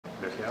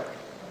siap.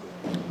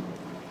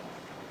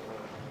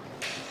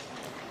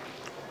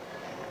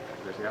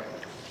 Sudah siap.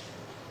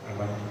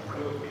 Aman.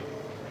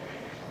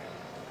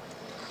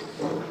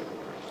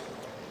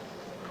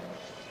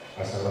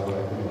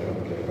 Assalamualaikum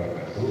warahmatullahi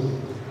wabarakatuh.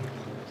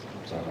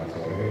 Selamat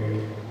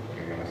sore.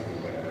 Terima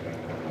kasih kepada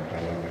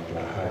teman-teman yang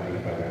telah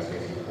hadir pada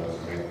sesi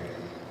post-match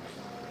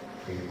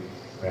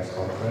press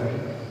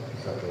conference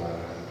setelah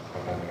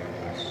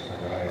pertandingan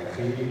Nusantara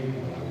FC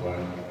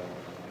melawan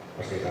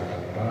Persita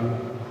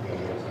Tangerang yang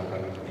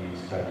dilaksanakan di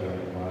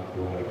Stadion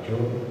Maguwoharjo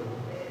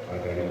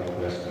pada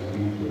 15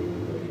 Juli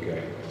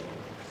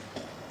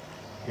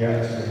 2023.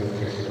 Ya,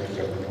 sebelum sesi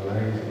sudah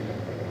mulai, saya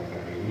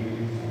perkenalkan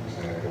diri.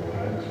 Saya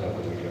Tuhan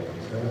selaku media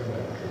officer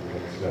dan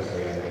kemudian sebelah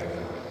saya ada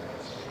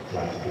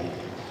pelatih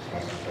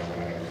Persita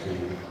FC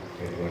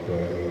Eduardo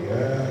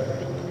Almeida,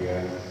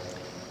 kemudian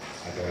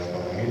ada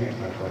pemain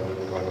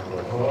Antoni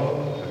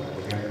Putro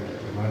dan kemudian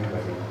teman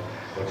dari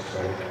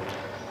usai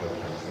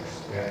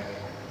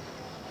ya.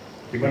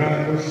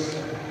 Gimana terus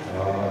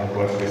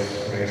buat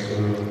press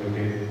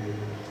today?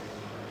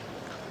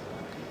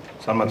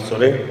 Selamat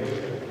sore.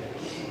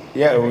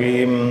 Yeah,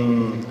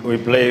 we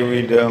play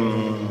with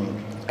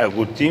a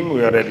good team.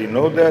 We already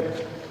know that.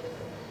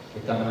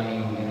 Kita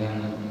main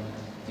dengan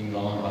tim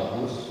lawan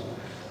bagus.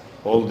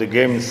 All the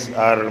games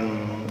are.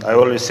 I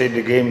always say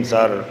the games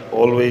are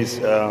always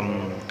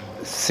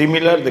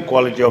similar. The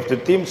quality of the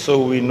team,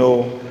 so we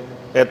know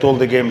that all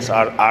the games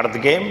are hard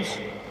games.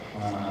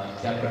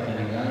 Setiap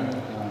pertandingan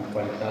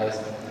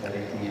kualitas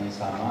dari tim yang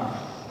sama.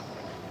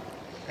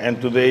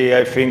 And today,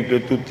 I think the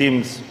two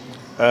teams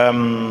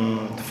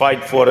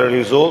fight for a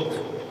result.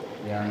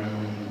 Yang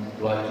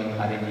dua tim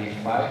hari ini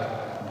fight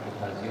untuk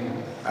hasil.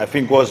 I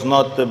think was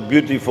not a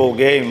beautiful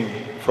game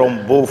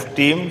from both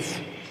teams.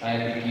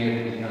 Saya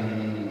pikir dengan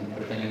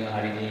pertandingan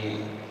hari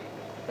ini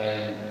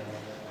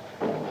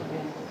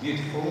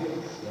beautiful,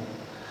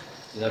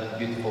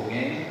 beautiful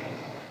game.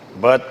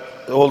 But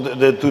all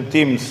the two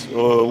teams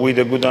with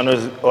a good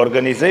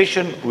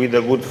organization, with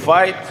a good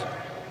fight.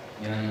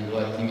 Yang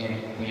dua tim yang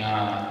punya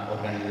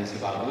organisasi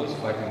bagus,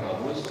 fighting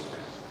bagus.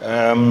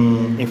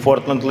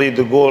 Unfortunately,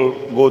 the goal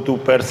go to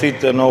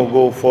Persita, no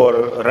go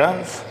for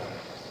RANS.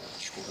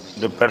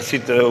 The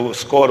Persita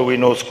score, we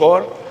no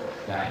score.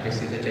 Nah,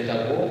 Persita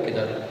cetak gol,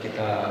 kita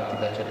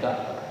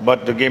cetak.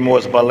 But the game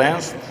was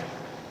balanced,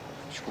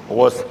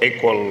 was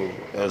equal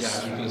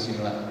as Ya, itu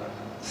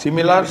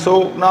similar.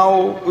 So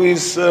now we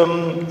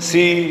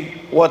see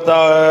what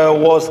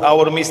was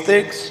our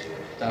mistakes.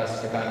 Kita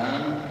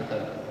sekarang kita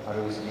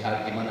harus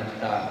lihat gimana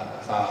kita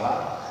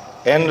salah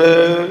And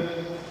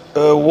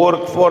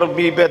work for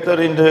be better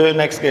in the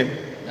next game.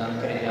 dan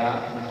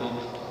kerja untuk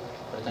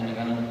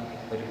pertandingan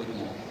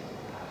berikutnya.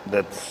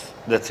 That's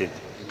it.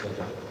 Itu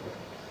aja.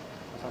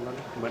 Mas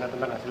Antoni, gimana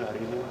tentang hasil hari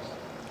ini, Mas?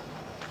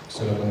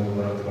 Assalamualaikum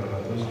warahmatullahi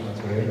wabarakatuh. Selamat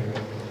sore.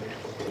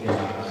 Ya,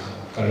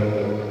 kalau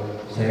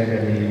saya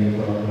dari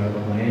beberapa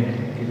pemain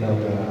kita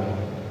udah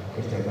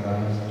kerja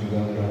keras juga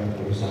udah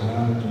berusaha,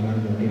 cuman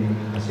mungkin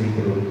masih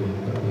belum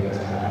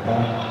terbiasa apa.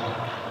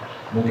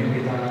 Mungkin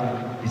kita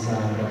bisa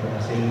dapat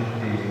hasil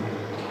di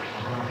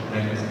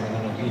lain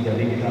kesempatan lagi.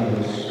 Jadi kita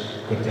harus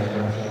kerja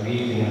keras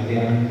lagi,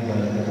 latihan dan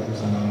tetap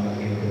bersama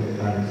lagi untuk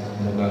RANS.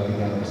 Semoga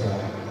kita bisa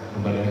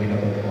kembali lagi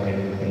dapat poin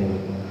penuh.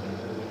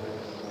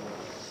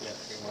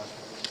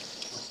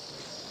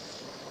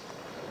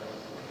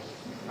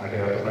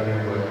 Ada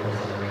pertanyaan buat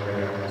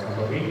Mas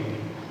Antoni?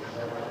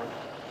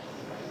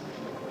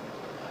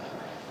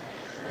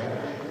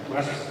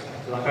 Mas,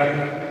 silakan.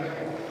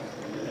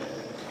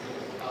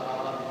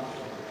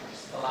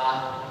 Setelah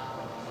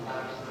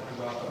menang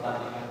dua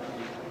pertandingan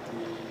di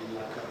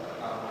laga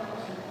pertama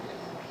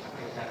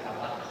akhirnya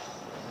kalah,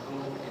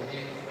 lalu ini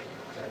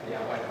jadi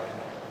apa ya?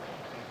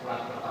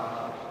 Pukulan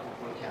pertama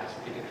pukulnya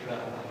sedikit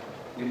berat.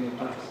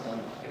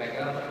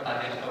 Kira-kira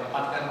pertandingan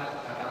keempat kan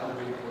akan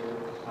lebih ke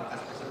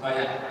markas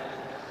Persebaya.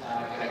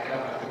 Nah, kira-kira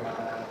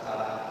bagaimana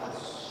cara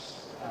terus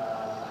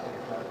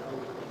Eduardo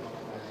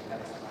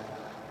mengembalikan semangat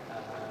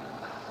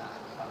anak-anak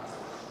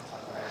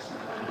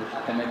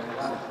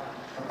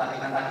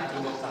pertandingan tadi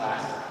cukup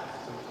keras,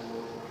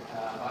 cukup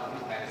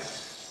intens.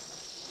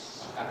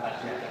 Bahkan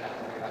tadi ada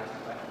kekalahan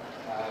juga.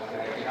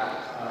 Kira-kira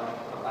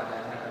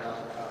pertanyaannya adalah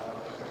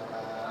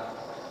bagaimana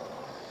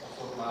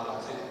forma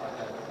wasit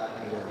pada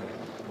pertandingan ini.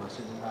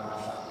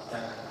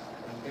 Dan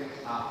mungkin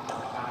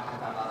apakah ada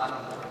catatan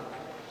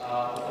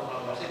untuk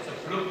wasit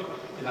sebelum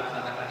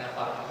dilaksanakannya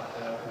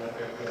pada bulan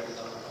Februari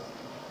tahun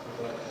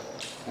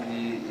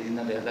Ele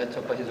na verdade,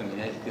 só para resumir,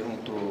 né? Ele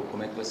perguntou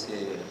como é que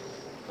você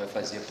vai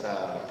fazer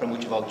para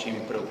motivar o time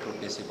para o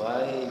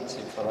festival e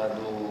você falar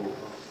do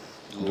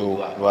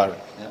VAR.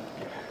 Né?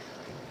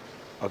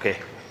 Okay.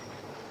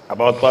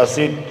 About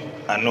Wasit,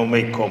 I no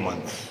make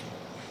comments.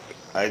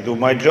 I do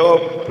my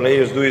job,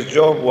 players do his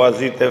job,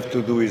 Wasit have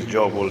to do his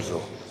job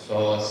also.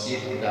 So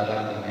wasit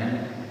adalah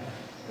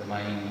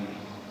pemain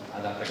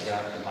ada kerja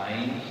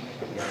pemain,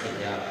 dia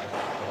kerja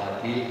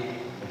pelatih,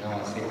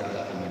 dengan wasit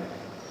adalah pemain.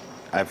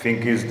 I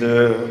think it's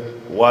the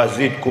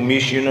wasit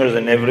commissioners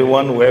and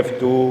everyone who have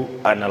to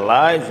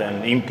analyze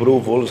and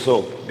improve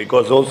also,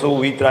 because also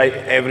we try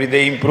every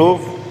day improve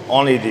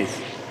only this.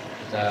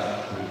 Kita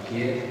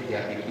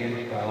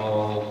pikir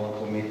kalau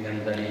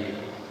komitmen dari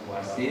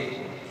wasit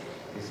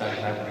bisa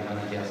lihat di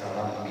mana dia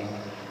salah ini.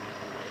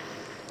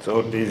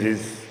 So this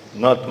is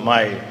not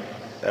my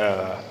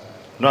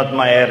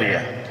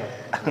area,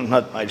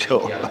 not my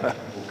job. Ya,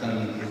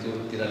 bukan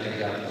itu tidak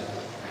terjadi.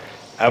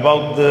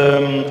 About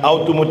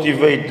how to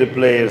motivate the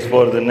players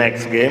for the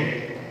next game,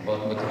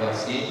 Buat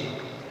motivasi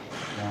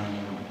yang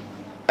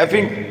I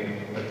think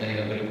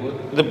pertandingan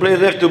berikut, the players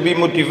have to be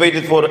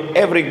motivated for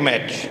every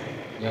match.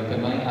 yang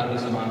pemain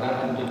harus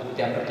semangat untuk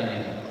tiap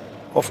pertandingan.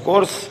 Of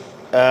course,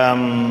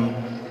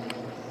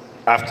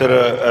 after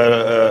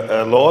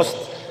a loss,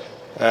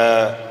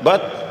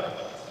 but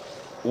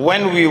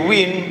when we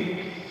win,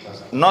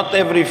 not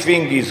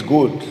everything is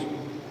good.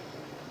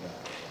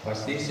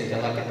 Pasti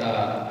setelah kita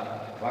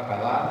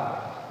kalah,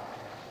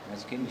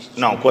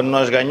 Não, quando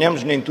nós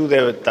ganhamos nem tudo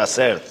está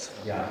certo.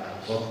 ya,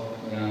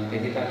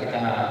 ketika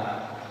kita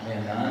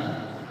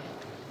menang,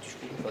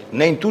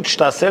 Nem tudo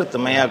está certo,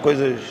 também há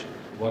coisas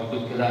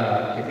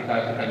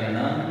ketika kita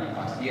menang,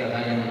 pasti ada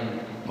yang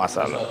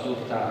masalah. sesuatu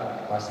kita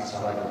pasti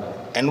salah juga.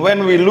 And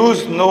when we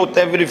lose, not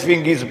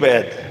everything is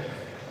bad.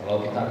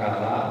 Kalau kita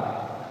kalah,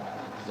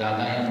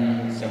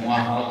 jangan semua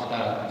hal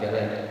kita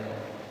jelek.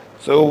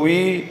 So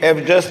we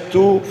have just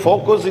to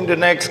focus in the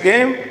next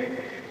game,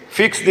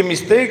 fix the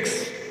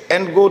mistakes,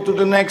 and go to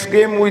the next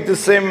game with the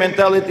same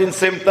mentality and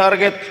same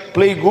target,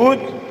 play good,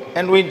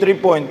 and win 3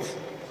 points.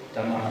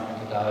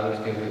 Kita harus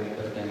ke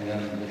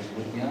pertandingan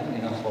berikutnya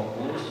dengan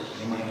fokus,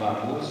 main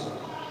bagus,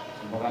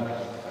 semoga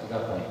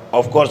 3 poin.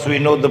 Of course, we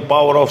know the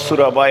power of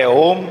Surabaya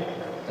home.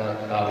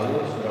 Kita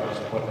tahu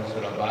supporter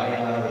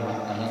Surabaya,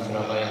 rumah tangga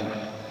Surabaya yang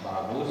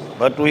bagus.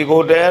 But we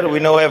go there, we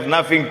now have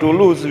nothing to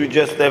lose, we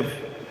just have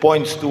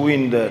points to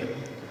win there.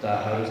 Kita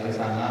harus ke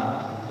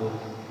sana untuk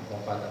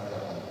dapat 3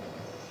 poin.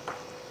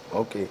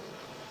 Okay.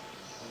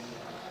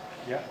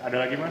 Ya,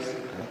 ada lagi Mas?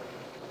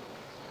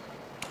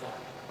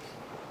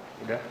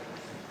 Udah?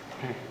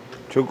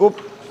 Cukup?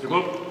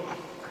 Cukup?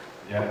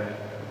 Ya,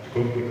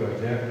 cukup itu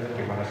aja.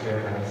 Terima kasih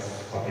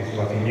atas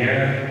partisipasinya.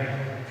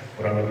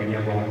 Kurang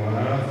lebihnya mohon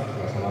maaf.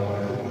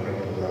 Wassalamualaikum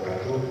warahmatullahi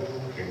wabarakatuh.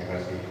 Terima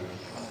kasih.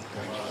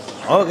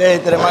 Okay,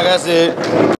 terima kasih.